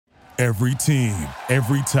Every team,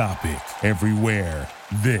 every topic, everywhere.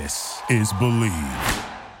 This is Believe.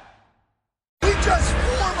 He just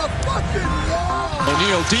formed a fucking wall.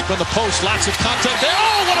 O'Neal deep in the post, lots of contact there.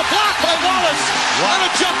 Oh, what a block by Wallace! Wow. And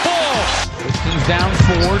a jump ball. Pistons down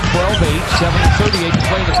 4, 12-8, 7:38 to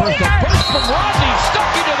play in the first half. Burst from Rodney,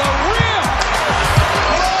 stuck into the rim.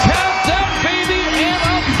 Count that baby and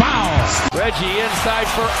a foul. Reggie inside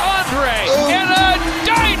for Andre and a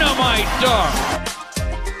dynamite dunk.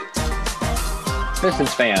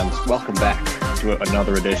 Pistons fans, welcome back to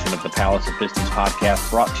another edition of the Palace of Pistons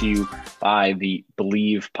podcast, brought to you by the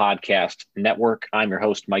Believe Podcast Network. I'm your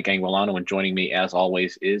host, Mike Anguilano, and joining me, as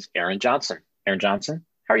always, is Aaron Johnson. Aaron Johnson,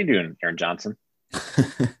 how are you doing, Aaron Johnson?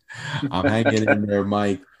 I'm hanging in there,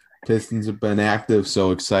 Mike. Pistons have been active,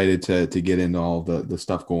 so excited to get into all the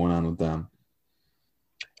stuff going on with them.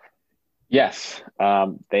 Yes,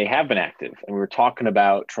 they have been active, and we were talking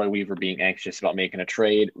about Troy Weaver being anxious about making a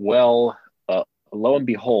trade. Well, lo and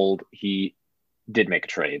behold, he did make a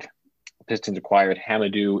trade. The Pistons acquired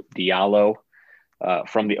Hamidou Diallo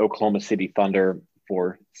from the Oklahoma City Thunder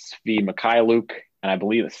for Svi Mikhailuk, and I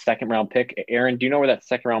believe a second-round pick. Aaron, do you know where that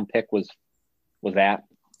second-round pick was at?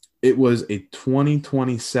 It was a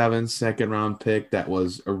 2027 second-round pick that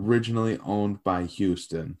was originally owned by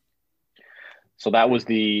Houston. So that was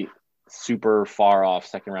the super far-off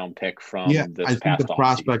second-round pick from this past offseason. I think the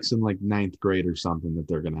prospect's in like ninth grade or something that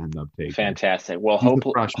they're going to end up taking. Fantastic. Well,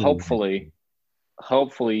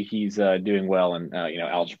 hopefully he's doing well in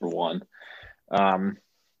Algebra 1.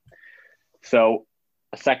 So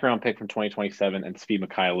a second-round pick from 2027 and Svi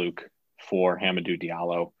Mikhailuk for Hamidou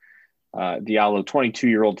Diallo. Diallo,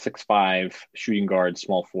 22-year-old, 6'5", shooting guard,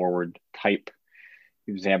 small forward type.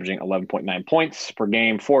 He was averaging 11.9 points per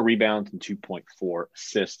game, 4 rebounds, and 2.4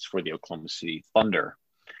 assists for the Oklahoma City Thunder.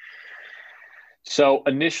 So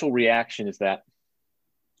initial reaction is that,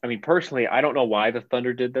 personally, I don't know why the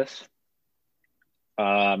Thunder did this.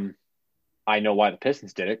 I know why the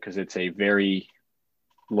Pistons did it, because it's a very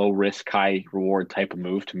low-risk, high-reward type of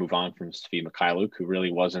move to move on from Svi Mikhailuk, who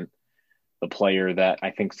really wasn't the player that I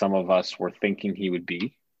think some of us were thinking he would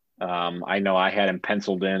be. I know I had him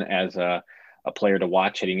penciled in as a player to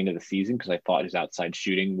watch heading into the season because I thought his outside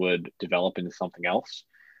shooting would develop into something else.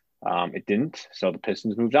 It didn't, so the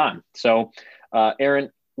Pistons moved on. So,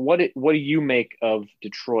 Aaron, what do you make of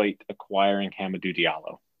Detroit acquiring Hamidou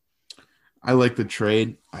Diallo? I like the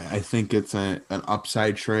trade. I think it's an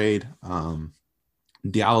upside trade.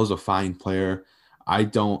 Diallo's a fine player.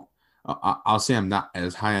 I'll say I'm not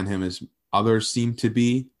as high on him as others seem to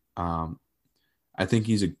be. I think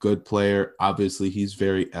he's a good player. Obviously, he's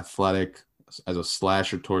very athletic as a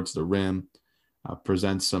slasher towards the rim,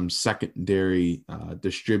 presents some secondary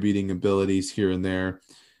distributing abilities here and there,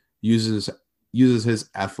 uses his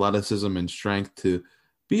athleticism and strength to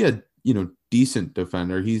be a decent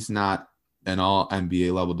defender. He's not an all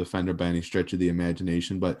NBA level defender by any stretch of the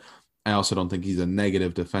imagination, but I also don't think he's a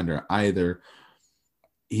negative defender either.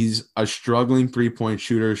 He's a struggling three-point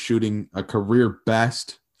shooter, shooting a career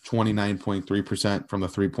best 29.3% from the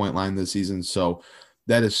three-point line this season. So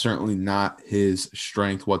that is certainly not his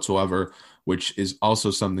strength whatsoever, which is also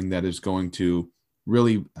something that is going to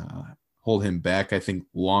really hold him back, I think,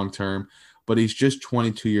 long-term. But he's just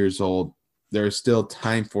 22 years old. There is still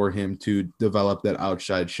time for him to develop that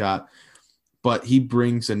outside shot. But he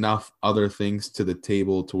brings enough other things to the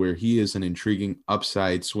table to where he is an intriguing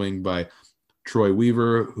upside swing by Troy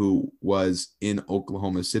Weaver, who was in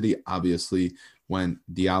Oklahoma City, obviously, when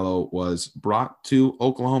Diallo was brought to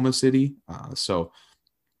Oklahoma City. So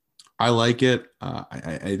I like it.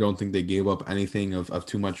 I don't think they gave up anything of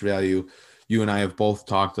too much value. You and I have both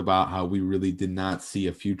talked about how we really did not see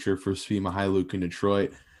a future for Svi Mikhailuk in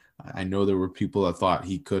Detroit. I know there were people that thought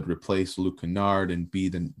he could replace Luke Kennard and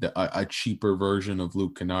be a cheaper version of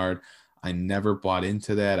Luke Kennard. I never bought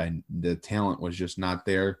into that. The talent was just not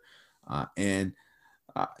there. The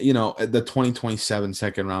 2027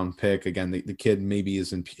 second round pick, again, the kid maybe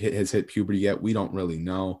has hit puberty yet. We don't really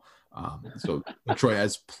know. So Detroit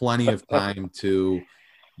has plenty of time to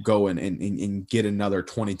go and get another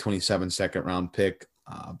 2027 second round pick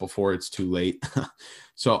before it's too late.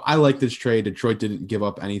 So I like this trade. Detroit didn't give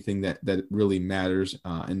up anything that really matters,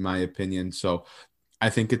 in my opinion. So I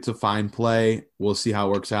think it's a fine play. We'll see how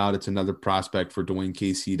it works out. It's another prospect for Dwayne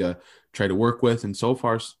Casey to try to work with. And so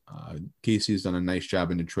far, Casey has done a nice job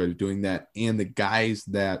in Detroit of doing that. And the guys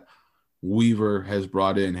that Weaver has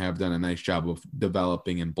brought in have done a nice job of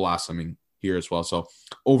developing and blossoming here as well. So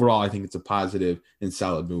overall, I think it's a positive and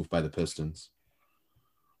solid move by the Pistons.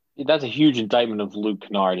 that's a huge indictment of Luke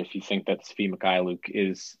Kennard if you think that Svi Mikhailuk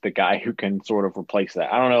is the guy who can sort of replace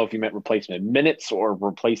that. I don't know if you meant replace him in minutes or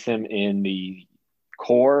replace him in the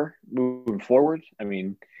core moving forward. I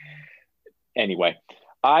mean, anyway,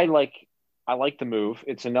 I like the move.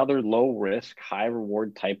 It's another low risk, high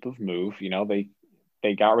reward type of move.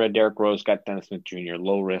 They got rid of Derrick Rose, got Dennis Smith Jr.,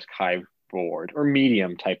 low risk, high reward, or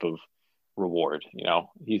medium type of reward.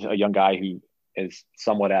 He's a young guy who is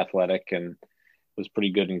somewhat athletic and was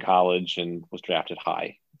pretty good in college and was drafted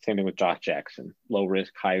high. Same thing with Josh Jackson, low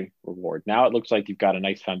risk, high reward. Now it looks like you've got a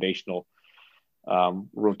nice foundational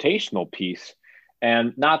rotational piece.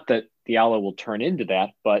 And not that Diallo will turn into that,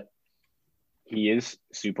 but he is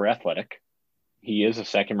super athletic. He is a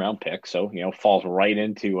second round pick. So, falls right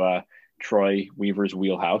into Troy Weaver's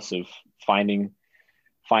wheelhouse of finding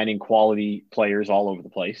quality players all over the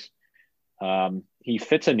place. He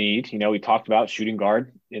fits a need. We talked about shooting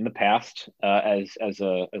guard in the past as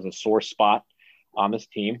a sore spot on this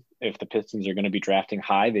team. If the Pistons are going to be drafting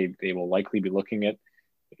high, they will likely be looking at,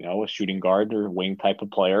 a shooting guard or wing type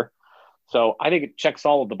of player. So I think it checks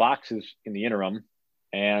all of the boxes in the interim.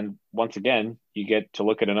 And once again, you get to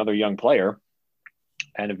look at another young player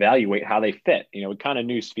and evaluate how they fit. We kind of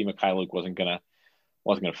knew Svi Mikhailuk wasn't gonna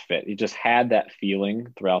fit. He just had that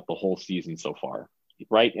feeling throughout the whole season so far.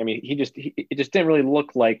 Right? I mean, it just didn't really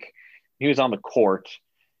look like he was on the court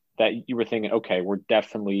that you were thinking, okay,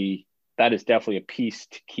 that is definitely a piece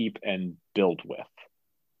to keep and build with.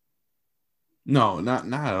 No, not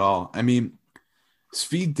at all. I mean,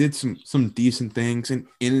 Svi did some decent things, and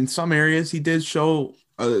in some areas he did show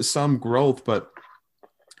some growth, but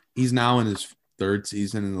he's now in his third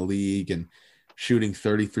season in the league and shooting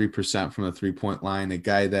 33% from the 3-point line, a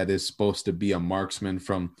guy that is supposed to be a marksman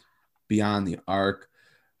from beyond the arc.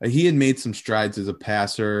 He had made some strides as a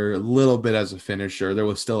passer, a little bit as a finisher. There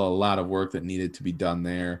was still a lot of work that needed to be done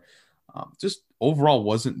there. Just overall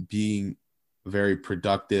wasn't being very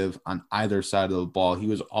productive on either side of the ball. He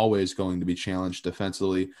was always going to be challenged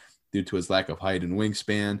defensively due to his lack of height and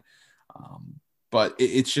wingspan. But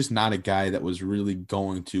it's just not a guy that was really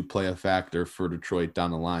going to play a factor for Detroit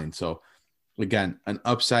down the line. So, again, an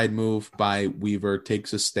upside move by Weaver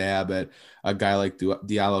takes a stab at a guy like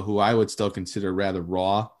Diallo, who I would still consider rather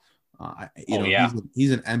raw.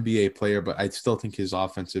 He's an NBA player, but I still think his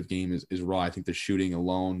offensive game is raw. I think the shooting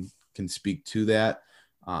alone can speak to that.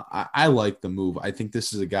 I like the move. I think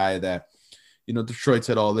this is a guy that, Detroit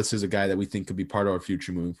said, oh, this is a guy that we think could be part of our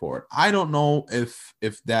future moving forward. I don't know if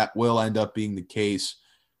that will end up being the case,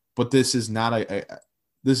 but this is not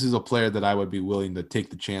this is a player that I would be willing to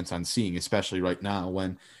take the chance on seeing, especially right now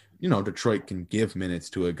when, Detroit can give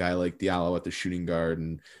minutes to a guy like Diallo at the shooting guard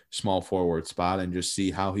and small forward spot and just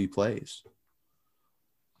see how he plays.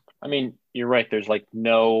 I mean, you're right. There's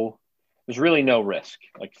really no risk,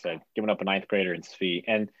 like you said, giving up a ninth grader in Svi.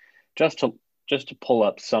 And just to pull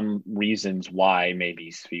up some reasons why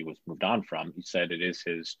maybe Svi was moved on from, you said it is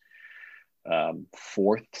his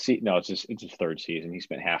fourth season. No, it's his third season. He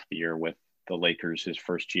spent half the year with the Lakers his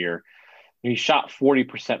first year. He shot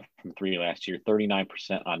 40% from three last year,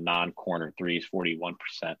 39% on non-corner threes, 41%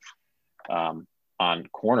 on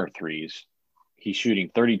corner threes. He's shooting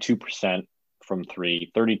 32% from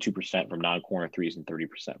three, 32% from non-corner threes, and 30%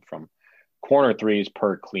 from corner threes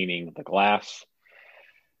per cleaning the glass.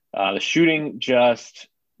 The shooting just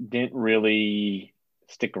didn't really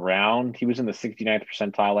stick around. He was in the 69th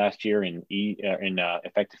percentile last year in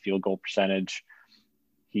effective field goal percentage.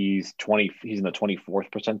 He's in the 24th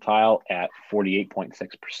percentile at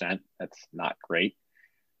 48.6%. That's not great.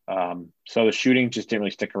 So the shooting just didn't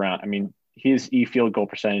really stick around. I mean, his field goal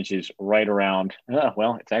percentage is right around,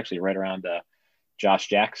 it's actually right around Josh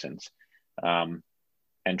Jackson's, and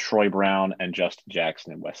Troy Brown and Justin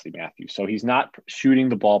Jackson and Wesley Matthews. So he's not shooting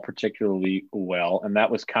the ball particularly well. And that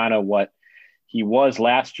was kind of what he was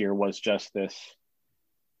last year, was just this,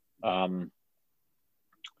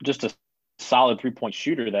 just a solid 3-point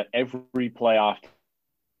shooter that every playoff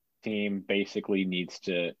team basically needs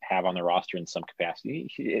to have on their roster in some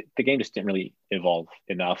capacity. The game just didn't really evolve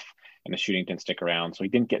enough, and the shooting didn't stick around. So he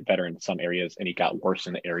didn't get better in some areas, and he got worse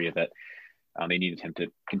in the area that they needed him to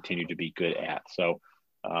continue to be good at. So,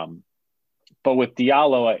 but with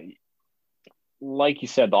Diallo, like you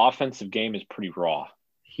said, the offensive game is pretty raw.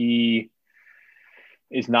 He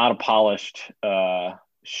is not a polished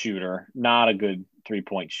shooter, not a good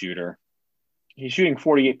 3-point shooter. He's shooting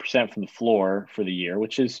 48% from the floor for the year,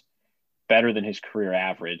 which is better than his career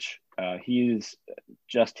average. He is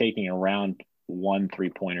just taking around 1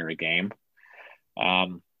 3-pointer a game.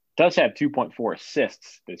 Does have 2.4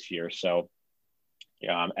 assists this year, so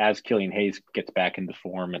As Killian Hayes gets back into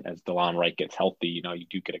form and as DeLon Wright gets healthy, you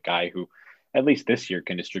do get a guy who, at least this year,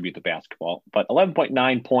 can distribute the basketball. But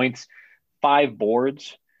 11.9 points, 5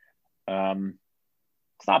 boards,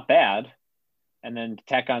 it's not bad. And then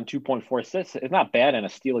tack on 2.4 assists, it's not bad in a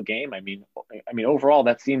steal a game. I mean, overall,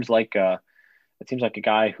 that seems like a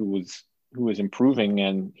guy who was improving,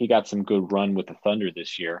 and he got some good run with the Thunder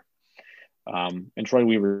this year. And Troy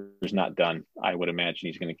Weaver is not done. I would imagine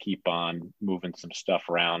he's going to keep on moving some stuff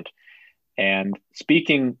around. And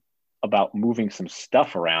speaking about moving some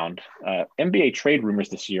stuff around, NBA trade rumors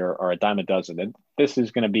this year are a dime a dozen. And this is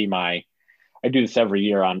going to be I do this every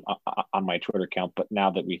year on my Twitter account, but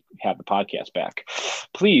now that we have the podcast back,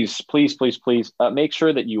 please make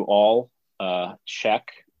sure that you all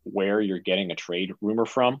check where you're getting a trade rumor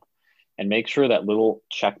from, and make sure that little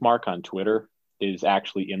check mark on Twitter is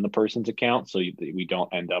actually in the person's account, so we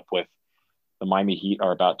don't end up with the Miami Heat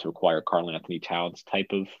are about to acquire Karl Anthony Towns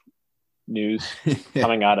type of news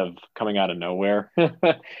coming out of nowhere.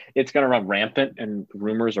 It's going to run rampant, and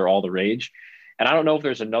rumors are all the rage. And I don't know if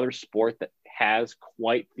there's another sport that has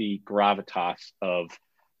quite the gravitas of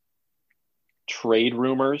trade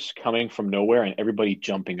rumors coming from nowhere and everybody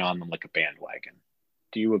jumping on them like a bandwagon.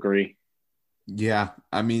 Do you agree? Yeah,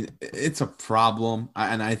 I mean, it's a problem,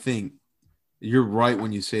 and I think you're right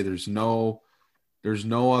when you say there's no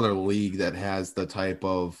other league that has the type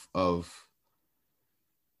of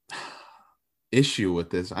issue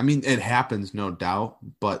with this. I mean, it happens, no doubt,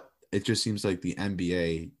 but it just seems like the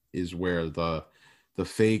NBA is where the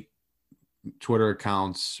fake Twitter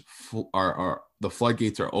accounts are the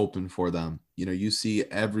floodgates are open for them. You see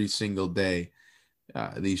every single day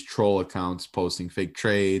these troll accounts posting fake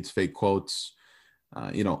trades, fake quotes,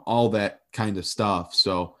 all that kind of stuff.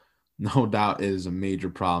 So no doubt it is a major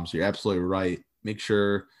problem. So you're absolutely right. Make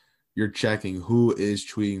sure you're checking who is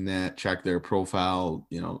tweeting that, check their profile,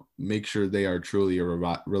 make sure they are truly a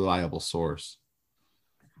reliable source.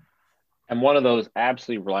 And one of those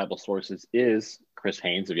absolutely reliable sources is Chris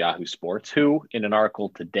Haynes of Yahoo Sports, who in an article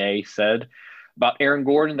today said about Aaron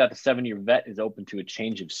Gordon that the 7-year vet is open to a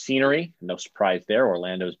change of scenery. No surprise there.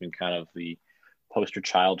 Orlando's been kind of the poster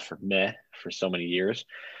child for so many years.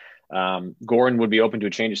 Gordon would be open to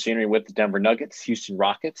a change of scenery with the Denver Nuggets, Houston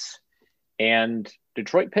Rockets, and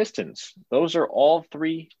Detroit Pistons. Those are all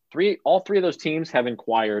three of those teams have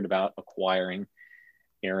inquired about acquiring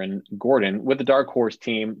Aaron Gordon, with the dark horse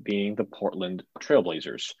team being the Portland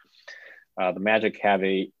Trailblazers. The Magic have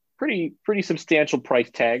a pretty substantial price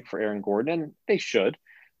tag for Aaron Gordon, and they should.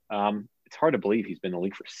 It's hard to believe he's been in the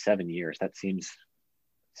league for 7 years. That seems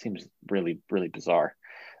really, really bizarre.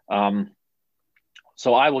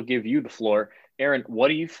 So I will give you the floor. Aaron, what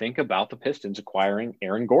do you think about the Pistons acquiring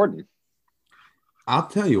Aaron Gordon? I'll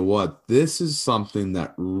tell you what, this is something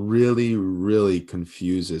that really, really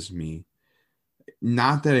confuses me.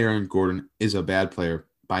 Not that Aaron Gordon is a bad player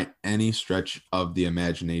by any stretch of the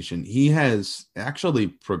imagination. He has actually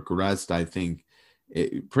progressed, I think,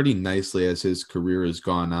 pretty nicely as his career has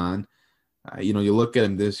gone on. You look at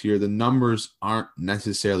him this year, the numbers aren't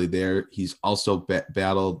necessarily there. He's also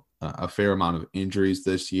battled a fair amount of injuries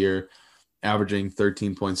this year, averaging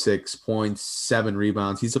 13.6 points, 7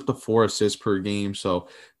 rebounds. He's up to 4 assists per game, so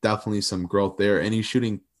definitely some growth there. And he's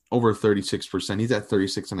shooting over 36%. He's at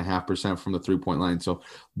 36.5% from the 3-point line. So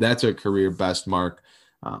that's a career best mark.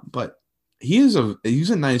 But he's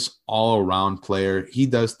a nice all-around player. He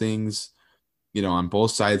does things, on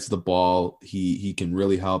both sides of the ball. He can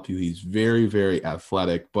really help you. He's very, very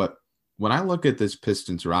athletic. But when I look at this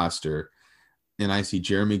Pistons roster and I see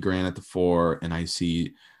Jeremy Grant at the 4 and I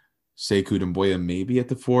see Sekou Doumbouya maybe at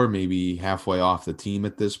the 4, maybe halfway off the team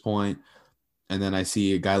at this point, and then I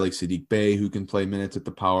see a guy like Saddiq Bey who can play minutes at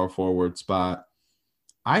the power forward spot,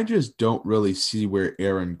 I just don't really see where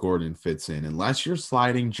Aaron Gordon fits in unless you're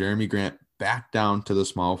sliding Jeremy Grant back down to the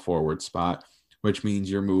small forward spot, which means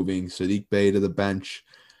you're moving Saddiq Bey to the bench,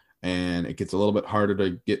 and it gets a little bit harder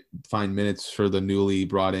to find minutes for the newly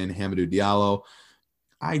brought in Hamidou Diallo.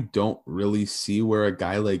 I don't really see where a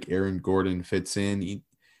guy like Aaron Gordon fits in.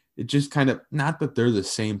 It just kind of, not that they're the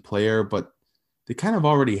same player, but they kind of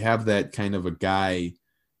already have that kind of a guy,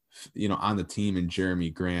 on the team in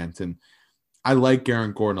Jeremy Grant. And I like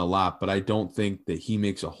Aaron Gordon a lot, but I don't think that he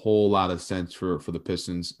makes a whole lot of sense for the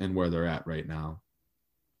Pistons and where they're at right now.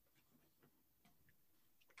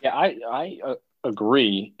 Yeah, I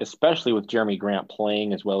agree, especially with Jeremy Grant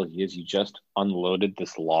playing as well as he is. You just unloaded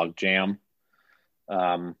this log jam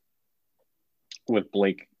with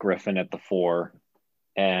Blake Griffin at the 4,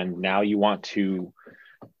 and now you want to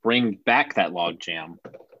bring back that log jam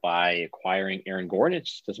by acquiring Aaron Gordon. It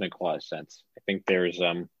just doesn't make a lot of sense. I think there's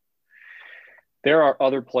there are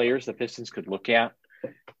other players the Pistons could look at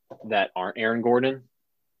that aren't Aaron Gordon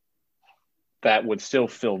that would still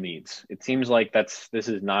fill needs. It seems like this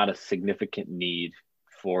is not a significant need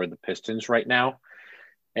for the Pistons right now.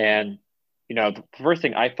 And, the first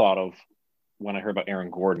thing I thought of when I heard about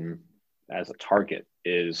Aaron Gordon as a target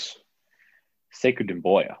is Sekou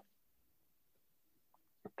Doumbouya.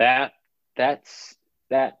 That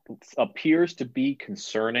appears to be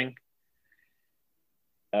concerning.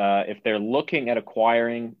 If they're looking at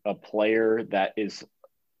acquiring a player that is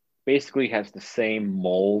basically has the same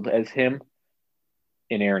mold as him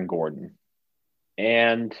in Aaron Gordon.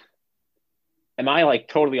 And am I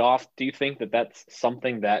totally off? Do you think that that's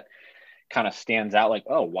something that kind of stands out?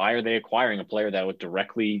 Why are they acquiring a player that would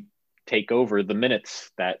directly take over the minutes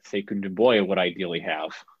that Sekou Doumbouya would ideally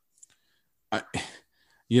have?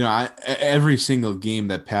 Every single game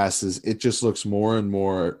that passes, it just looks more and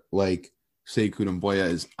more like Sekou Doumbouya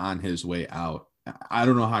is on his way out. I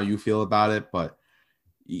don't know how you feel about it, but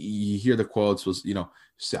you hear the quotes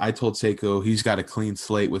I told Sekou he's got a clean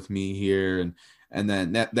slate with me here. And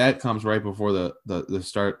then that comes right before the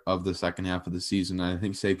start of the second half of the season. I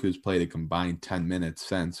think Sekou's played a combined 10 minutes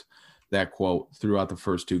since that quote throughout the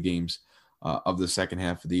first two games of the second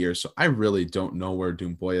half of the year. So I really don't know where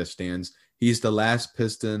Doumbouya stands. He's the last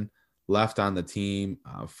Piston left on the team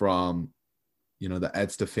from, the Ed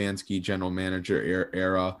Stefanski general manager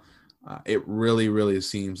era. It really, really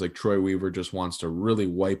seems like Troy Weaver just wants to really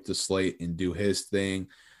wipe the slate and do his thing.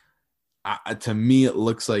 To me, it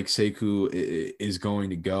looks like Sekou is going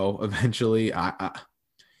to go eventually.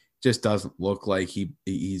 Just doesn't look like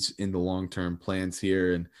he's in the long-term plans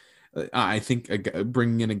here. And I think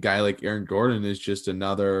bringing in a guy like Aaron Gordon is just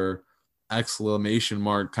another exclamation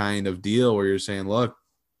mark kind of deal where you're saying, look,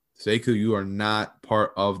 Sekou, you are not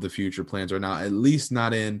part of the future plans right now, at least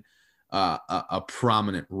not in a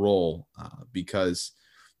prominent role, because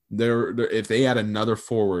if they add another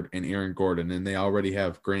forward in Aaron Gordon and they already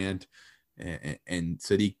have Grant and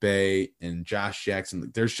Sadiq Bey and Josh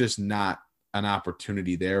Jackson, there's just not an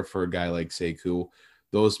opportunity there for a guy like Sekou.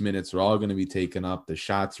 Those minutes are all going to be taken up. The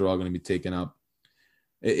shots are all going to be taken up.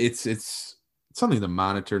 It's something to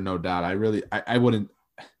monitor, no doubt. I wouldn't,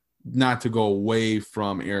 not to go away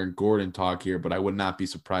from Aaron Gordon talk here, but I would not be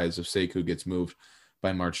surprised if Sekou gets moved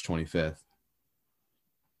by March 25th.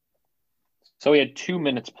 So he had 2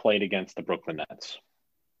 minutes played against the Brooklyn Nets.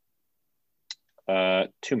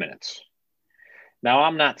 2 minutes. Now,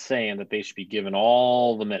 I'm not saying that they should be given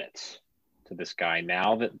all the minutes to this guy.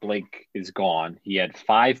 Now that Blake is gone, he had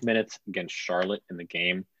 5 minutes against Charlotte in the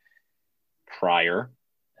game prior,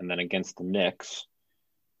 and then against the Knicks,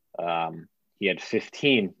 he had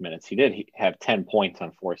 15 minutes. He did have 10 points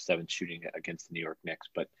on 4-7 shooting against the New York Knicks,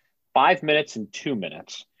 but 5 minutes and 2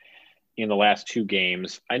 minutes in the last two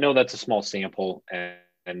games. I know that's a small sample,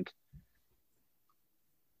 and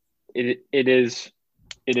it is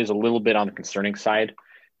a little bit on the concerning side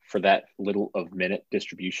for that little of minute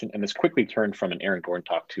distribution. And this quickly turned from an Aaron Gordon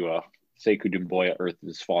talk to a Sekou Doumbouya Earth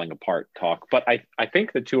is falling apart talk. But I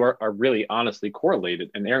think the two are really honestly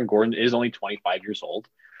correlated. And Aaron Gordon is only 25 years old.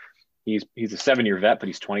 He's a 7-year vet, but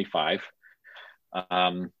he's 25.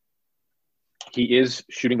 He is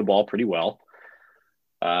shooting the ball pretty well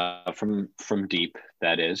from deep,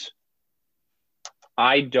 that is.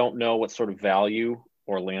 I don't know what sort of value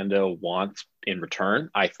Orlando wants in return.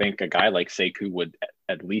 I think a guy like Sekou would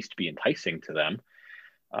at least be enticing to them.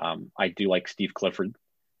 I do like Steve Clifford.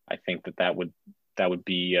 I think that would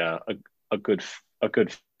be a good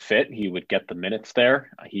fit. He would get the minutes there.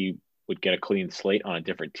 He would get a clean slate on a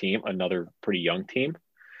different team, another pretty young team.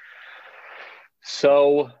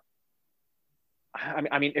 So,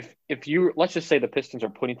 I mean, if you, let's just say the Pistons are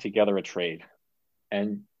putting together a trade,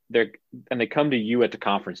 and they come to you at the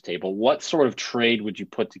conference table, what sort of trade would you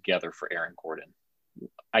put together for Aaron Gordon?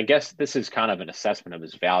 I guess this is kind of an assessment of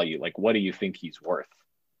his value. Like, what do you think he's worth?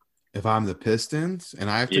 If I'm the Pistons and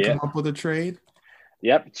I have to come up with a trade?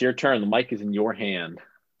 Yep, it's your turn. The mic is in your hand.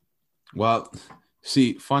 Well,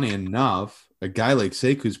 see, funny enough, a guy like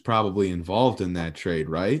Sekou's probably involved in that trade,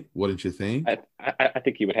 right? Wouldn't you think? I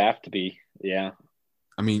think he would have to be, yeah.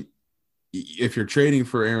 I mean, if you're trading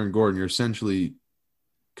for Aaron Gordon, you're essentially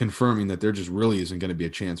confirming that there just really isn't going to be a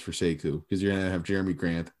chance for Sekou, because you're going to have Jeremy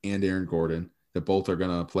Grant and Aaron Gordon that both are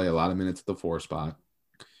going to play a lot of minutes at the 4 spot.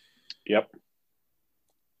 Yep.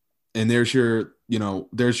 And there's your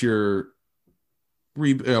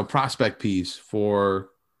prospect piece for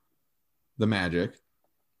the Magic.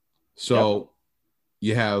 So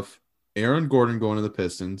you have Aaron Gordon going to the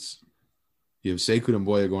Pistons. You have Sekou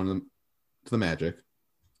Doumbouya going to the Magic.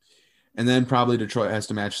 And then probably Detroit has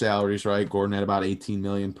to match salaries, right? Gordon had about $18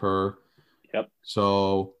 million per. Yep.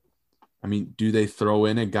 So, I mean, do they throw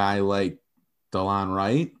in a guy like DeLon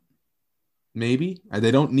Wright? Maybe.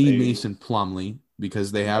 They don't need Mason Plumlee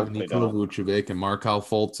because they have Nikola Vucevic and Markelle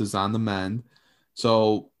Fultz is on the mend.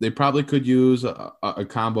 So they probably could use a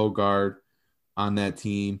combo guard on that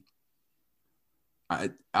team.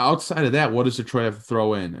 Outside of that, what does Detroit have to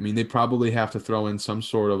throw in? I mean, they probably have to throw in some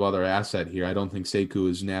sort of other asset here. I don't think Sekou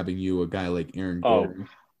is nabbing you a guy like Aaron Gordon.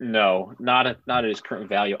 No, not at his current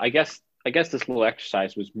value. I guess this little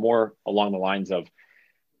exercise was more along the lines of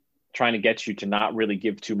trying to get you to not really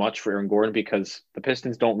give too much for Aaron Gordon, because the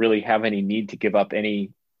Pistons don't really have any need to give up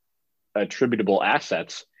any attributable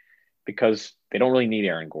assets because they don't really need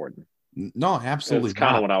Aaron Gordon. No, absolutely. That's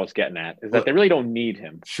kind of what I was getting at, is that they really don't need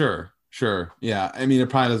him. Sure. Yeah. I mean, it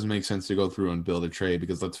probably doesn't make sense to go through and build a trade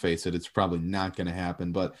because let's face it, it's probably not going to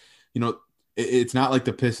happen. But, it's not like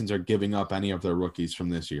the Pistons are giving up any of their rookies from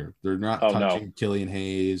this year. They're not touching Killian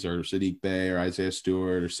Hayes or Sadiq Bey or Isaiah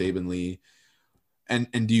Stewart or Saban Lee.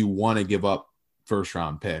 And do you want to give up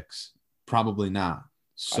first-round picks? Probably not.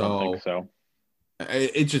 So, I don't think so.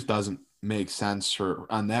 It just doesn't make sense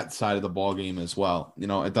on that side of the ball game as well.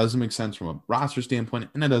 It doesn't make sense from a roster standpoint,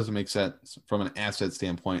 and it doesn't make sense from an asset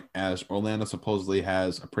standpoint, as Orlando supposedly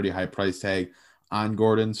has a pretty high price tag on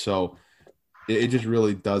Gordon. So it just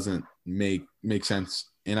really doesn't make sense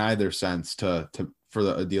in either sense for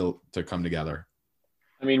a deal to come together.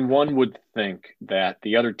 I mean, one would think that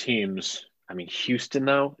the other teams, Houston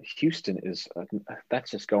is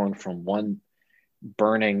that's just going from one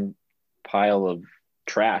burning pile of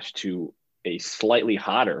trash to a slightly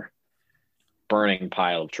hotter burning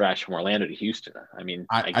pile of trash from Orlando to Houston.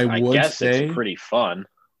 I would guess say, it's pretty fun.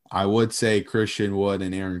 I would say Christian Wood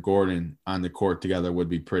and Aaron Gordon on the court together would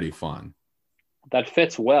be pretty fun. That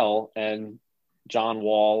fits well, and John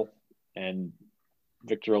Wall and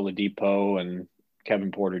Victor Oladipo and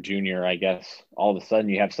Kevin Porter Jr., I guess all of a sudden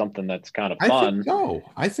you have something that's kind of fun.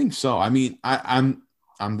 I think so. I mean, I'm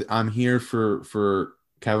here for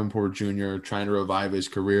Kevin Porter Jr. trying to revive his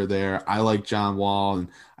career there. I like John Wall, and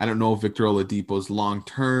I don't know if Victor Oladipo is long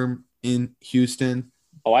term in Houston.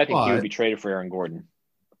 Oh, I think he would be traded for Aaron Gordon.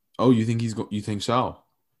 Oh, you think you think so?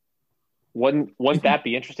 Wouldn't that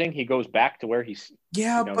be interesting? He goes back to where he's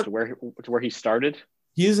to where he started.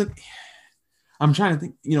 He isn't. I'm trying to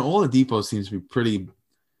think. Oladipo seems to be pretty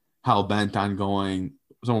hell bent on going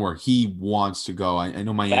somewhere he wants to go. I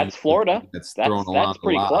know Miami. That's Florida. That's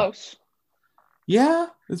pretty close. Yeah,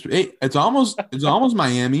 it's almost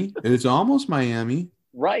Miami. It's almost Miami.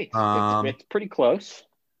 Right. It's pretty close.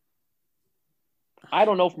 I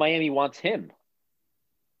don't know if Miami wants him.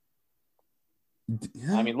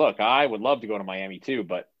 Yeah. Look, I would love to go to Miami too,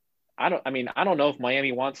 but I don't know if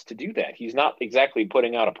Miami wants to do that. He's not exactly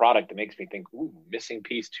putting out a product that makes me think, ooh, missing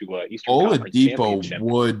piece to Eastern Conference Championship. Oladipo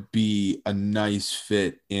would be a nice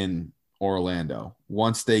fit in Orlando.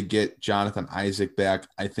 Once they get Jonathan Isaac back,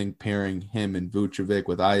 I think pairing him and Vucevic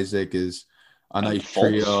with Isaac is a nice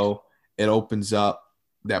trio. It opens up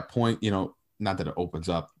that point, not that it opens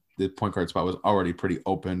up. The point guard spot was already pretty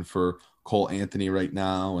open for Cole Anthony right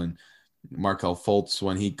now and Markelle Fultz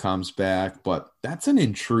when he comes back, but that's an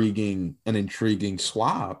intriguing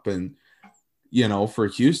swap. And for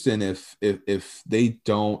Houston, if they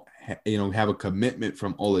don't have a commitment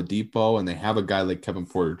from Oladipo and they have a guy like Kevin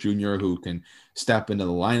Porter Jr. who can step into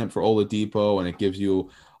the lineup for Oladipo, and it gives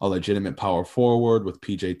you a legitimate power forward with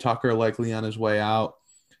PJ Tucker likely on his way out.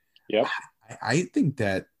 Yep. I think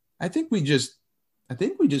we just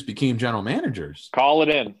became general managers. Call it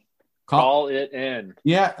in. Call it in.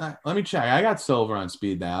 Yeah, let me check. I got Silver on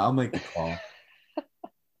speed now. I'll make the call.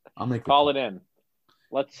 Call it in.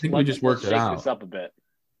 Let's just work it out. This up a bit.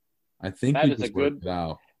 I think we just worked it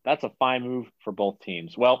out. That's a fine move for both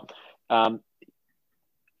teams. Well, all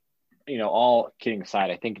kidding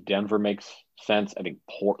aside, I think Denver makes sense. I think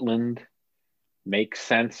Portland makes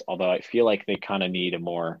sense, although I feel like they kind of need a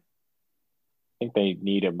more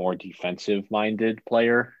defensive-minded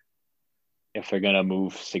player if they're going to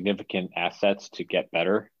move significant assets to get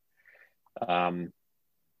better.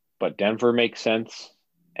 But Denver makes sense,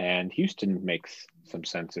 and Houston makes some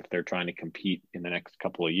sense if they're trying to compete in the next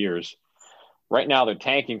couple of years. Right now, they're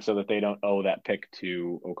tanking so that they don't owe that pick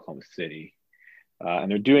to Oklahoma City,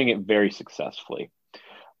 and they're doing it very successfully.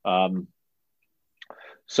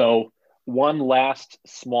 So one last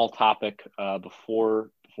small topic before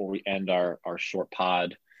we end our short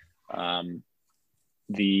pod.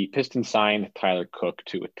 The Pistons signed Tyler Cook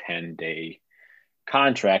to a 10-day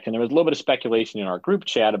contract, and there was a little bit of speculation in our group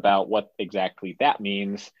chat about what exactly that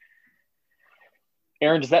means.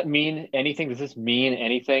 Aaron, does that mean anything? Does this mean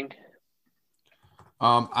anything?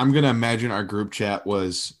 I'm going to imagine our group chat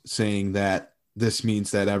was saying that this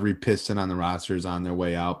means that every Piston on the roster is on their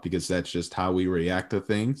way out because that's just how we react to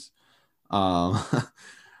things. I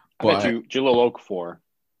But bet you Jahlil Okafor,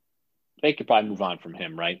 they could probably move on from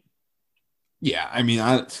him, right? yeah, I mean,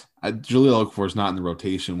 Diallo Okafor is not in the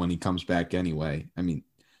rotation when he comes back anyway. I mean,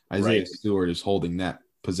 Isaiah Right. Stewart is holding that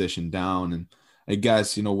position down, and I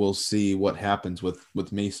guess we'll see what happens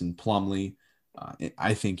with Mason Plumlee.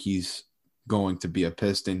 I think he's going to be a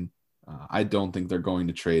Piston. I don't think they're going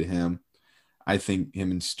to trade him. I think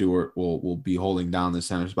him and Stewart will be holding down the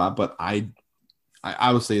center spot, but I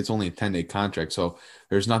obviously it's only a 10-day contract, so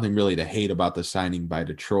there's nothing really to hate about the signing by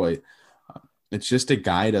Detroit. It's just a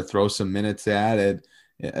guy to throw some minutes at it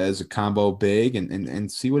as a combo big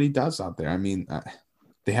and see what he does out there. I mean,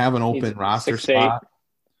 they have an open roster 6'8", spot.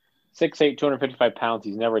 6'8", 255 pounds.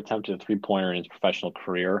 He's never attempted a three-pointer in his professional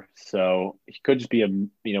career, so he could just be a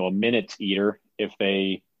minutes eater if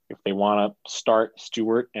they want to start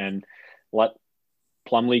Stewart and let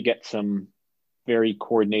Plumlee get some very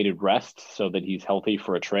coordinated rest so that he's healthy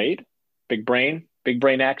for a trade. Big brain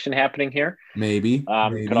action happening here. Maybe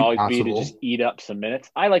Could always possible. be to just eat up some minutes.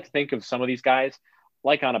 I like to think of some of these guys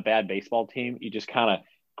like on a bad baseball team. You just kind of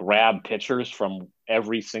grab pitchers from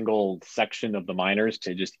every single section of the minors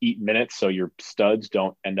to just eat minutes so your studs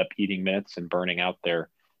don't end up eating minutes and burning out their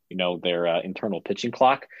internal pitching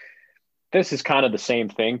clock. This is kind of the same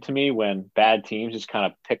thing to me when bad teams just kind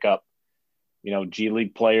of pick up G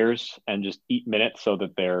League players and just eat minutes so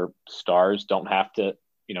that their stars don't have to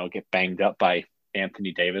get banged up by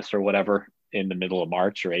Anthony Davis or whatever in the middle of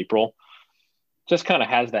March or April. Just kind of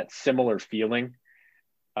has that similar feeling.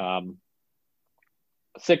 6'8",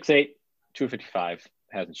 255,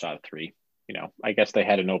 hasn't shot a three. I guess they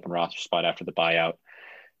had an open roster spot after the buyout,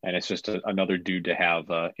 and it's just another dude to have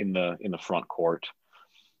in the front court.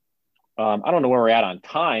 I don't know where we're at on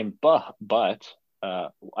time, but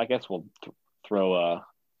I guess we'll throw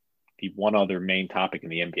the one other main topic in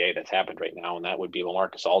the NBA that's happened right now, and that would be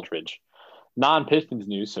LaMarcus Aldridge. Non-Pistons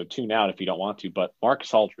news, so tune out if you don't want to, but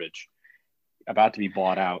Marcus Aldridge about to be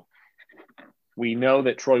bought out. We know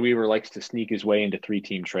that Troy Weaver likes to sneak his way into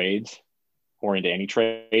three-team trades or into any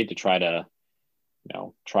trade to try to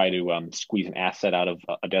squeeze an asset out of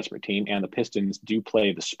a desperate team, and the Pistons do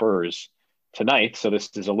play the Spurs tonight, so this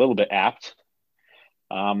is a little bit apt.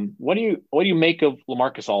 What do you make of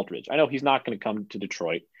LaMarcus Aldridge? I know he's not going to come to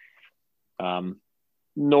Detroit,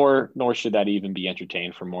 nor should that even be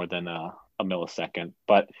entertained for more than a millisecond.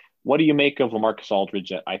 But what do you make of LaMarcus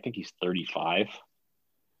Aldridge? I think he's 35,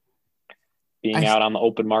 being out on the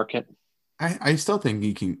open market. I still think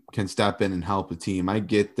he can step in and help a team. I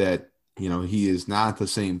get that he is not the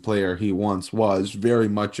same player he once was, very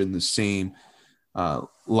much in the same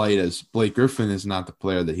light as Blake Griffin is not the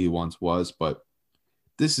player that he once was, but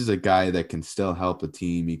this is a guy that can still help a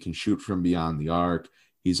team. He can shoot from beyond the arc.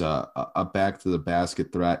 He's a back to the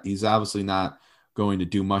basket threat. He's obviously not going to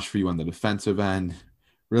do much for you on the defensive end.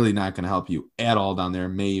 Really not going to help you at all down there.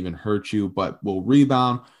 May even hurt you, but will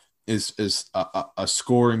rebound. Is a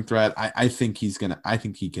scoring threat. I think he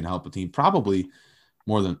can help a team probably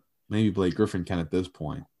more than maybe Blake Griffin can at this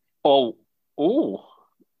point.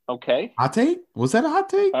 Okay. Hot take? Was that a hot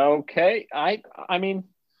take? Okay. I mean,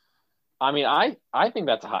 I think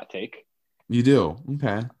that's a hot take. You do?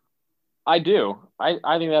 Okay. I do. I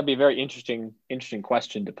think that'd be a very interesting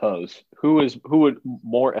question to pose. Who would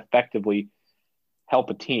more effectively help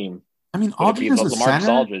a team? I mean, Aldridge is a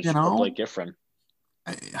center, Aldridge or Blake Griffin.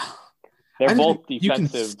 They're both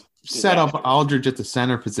defensive. You can set up Aldridge at the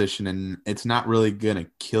center position, and it's not really gonna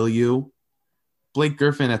kill you. Blake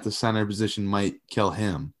Griffin at the center position might kill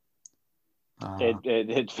him.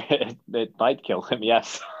 It might kill him,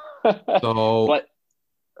 yes. So, but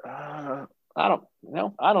I don't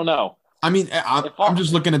know. I mean, I'm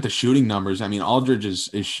just looking at the shooting numbers. I mean,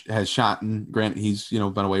 Aldridge has shot, and granted, he's been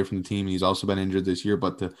away from the team. He's also been injured this year,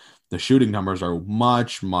 but the shooting numbers are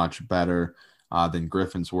much better than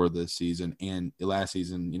Griffin's were this season and last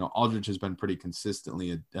season. Aldridge has been pretty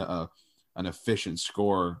consistently an efficient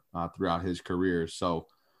scorer throughout his career. So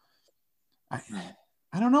I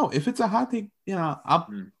don't know if it's a hot take.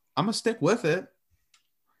 I'm gonna stick with it.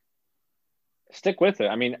 Stick with it.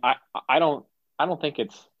 I mean, I don't think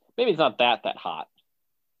it's. Maybe it's not that hot.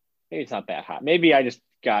 Maybe it's not that hot. Maybe I just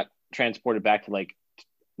got transported back to like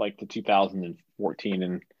to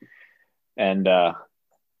 2014 and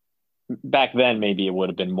back then maybe it would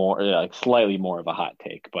have been more like slightly more of a hot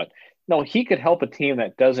take. But no, he could help a team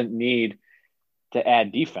that doesn't need to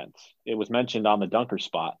add defense. It was mentioned on the dunker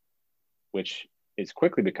spot, which is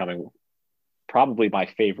quickly becoming probably my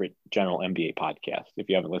favorite general NBA podcast. If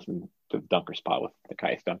you haven't listened to the Dunker Spot with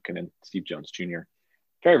Nekias Duncan and Steve Jones Jr.,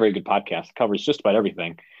 very, very good podcast. It covers just about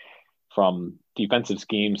everything from defensive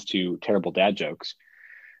schemes to terrible dad jokes.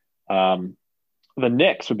 The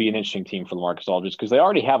Knicks would be an interesting team for LaMarcus Aldridge because they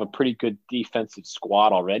already have a pretty good defensive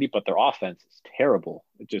squad already, but their offense is terrible.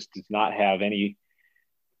 It just does not have any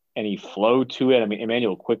flow to it. I mean,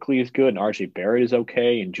 Emmanuel Quickley is good, and RJ Barrett is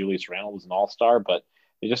okay, and Julius Randle is an all-star, but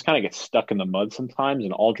they just kind of get stuck in the mud sometimes,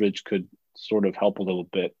 and Aldridge could sort of help a little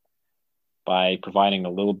bit by providing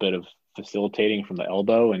a little bit of facilitating from the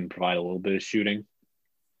elbow and provide a little bit of shooting.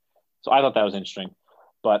 So I thought that was interesting.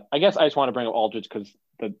 But I guess I just want to bring up Aldridge because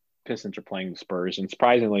the Pistons are playing the Spurs, and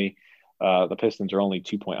surprisingly, the Pistons are only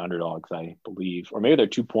 2-point underdogs, I believe, or maybe they're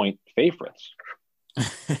 2-point favorites.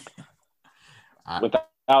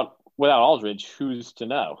 Without Aldridge, who's to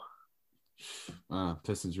know?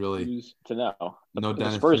 Pistons really. Who's to know?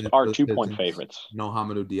 The Spurs are 2-point favorites. No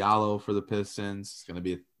Hamidou Diallo for the Pistons. It's gonna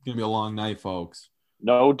be a long night, folks.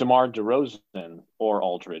 No DeMar DeRozan or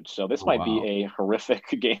Aldridge. So this might be a horrific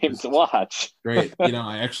game to watch. Great.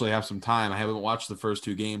 I actually have some time. I haven't watched the first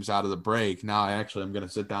 2 games out of the break. Now I'm going to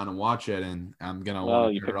sit down and watch it, and I'm going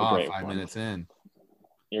to turn it off 5 minutes in.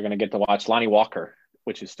 You're going to get to watch Lonnie Walker,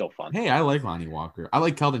 which is still fun. Hey, I like Lonnie Walker. I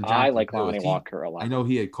like Keldon Johnson. I like Lonnie Walker a lot. I know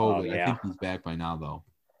he had COVID. Yeah. I think he's back by now, though.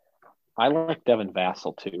 I like Devin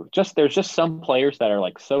Vassell, too. There's just some players that are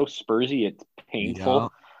like so Spursy, it's painful. Yeah.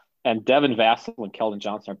 And Devin Vassell and Keldon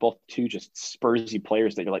Johnson are both 2 just Spursy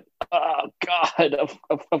players that you're like, oh, God,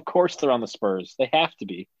 of course they're on the Spurs. They have to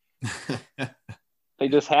be. They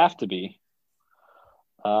just have to be.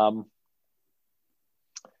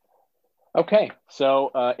 Okay,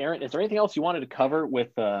 so Aaron, is there anything else you wanted to cover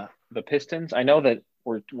with the Pistons? I know that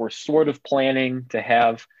we're sort of planning to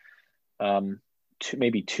have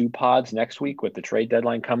maybe 2 pods next week with the trade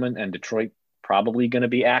deadline coming, and Detroit probably going to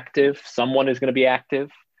be active. Someone is going to be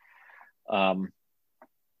active.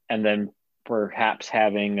 And then perhaps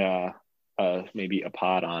having maybe a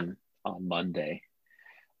pod on Monday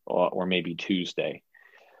or maybe Tuesday.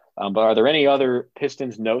 But are there any other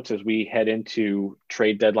Pistons notes as we head into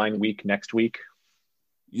trade deadline week next week?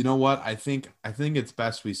 You know what? I think it's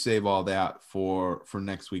best we save all that for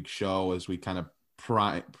next week's show as we kind of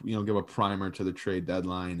give a primer to the trade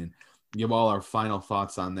deadline and give all our final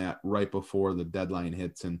thoughts on that right before the deadline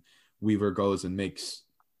hits and Weaver goes and makes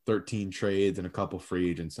 13 trades and a couple free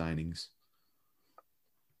agent signings.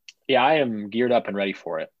 Yeah, I am geared up and ready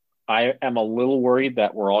for it. I am a little worried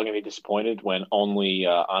that we're all going to be disappointed when only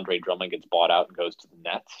Andre Drummond gets bought out and goes to the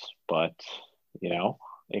Nets. But,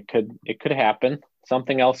 it could happen.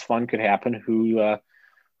 Something else fun could happen. Who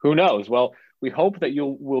knows? Well, we hope that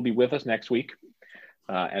will be with us next week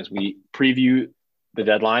as we preview the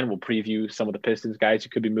deadline. We'll preview some of the Pistons guys who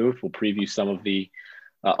could be moved. We'll preview some of the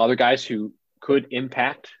other guys who could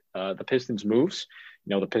impact the Pistons moves.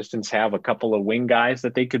 The Pistons have a couple of wing guys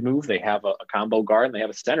that they could move. They have a combo guard and they have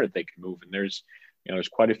a center that they could move. And there's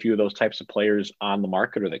quite a few of those types of players on the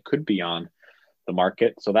market or that could be on the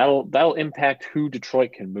market. So that'll impact who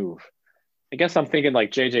Detroit can move. I guess I'm thinking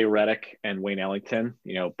like JJ Redick and Wayne Ellington,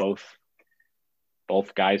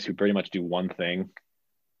 both guys who pretty much do one thing.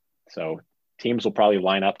 So teams will probably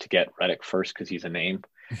line up to get Redick first because he's a name,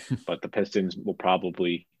 but the Pistons will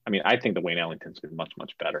probably, I think the Wayne Ellington's been much,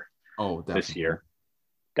 much better this year.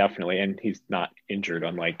 Definitely. And he's not injured,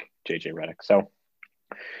 unlike JJ Redick. So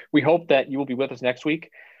we hope that you will be with us next week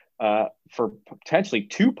for potentially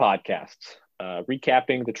 2 podcasts,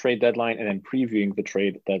 recapping the trade deadline and then previewing the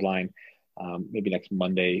trade deadline, maybe next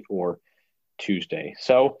Monday or Tuesday.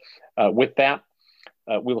 So with that,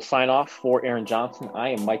 we will sign off. For Aaron Johnson, I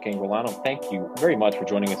am Mike Anguilano. Thank you very much for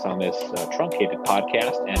joining us on this truncated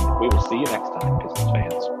podcast, and we will see you next time, Pistons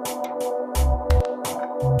fans.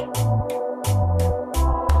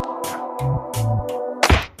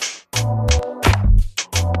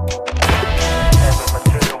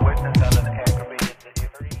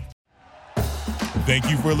 Thank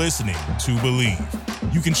you for listening to Believe.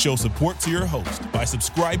 You can show support to your host by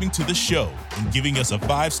subscribing to the show and giving us a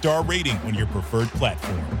 5-star rating on your preferred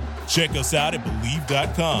platform. Check us out at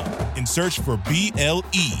Believe.com and search for BLEAV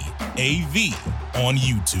on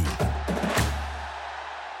YouTube.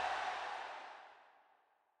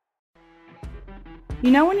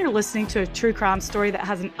 When you're listening to a true crime story that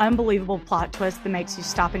has an unbelievable plot twist that makes you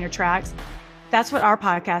stop in your tracks? That's what our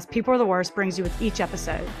podcast, People Are the Worst, brings you with each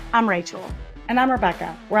episode. I'm Rachel. And I'm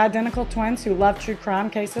Rebecca. We're identical twins who love true crime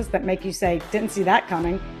cases that make you say, didn't see that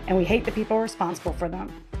coming, and we hate the people responsible for them.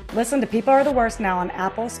 Listen to People Are the Worst now on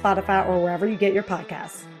Apple, Spotify, or wherever you get your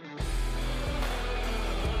podcasts.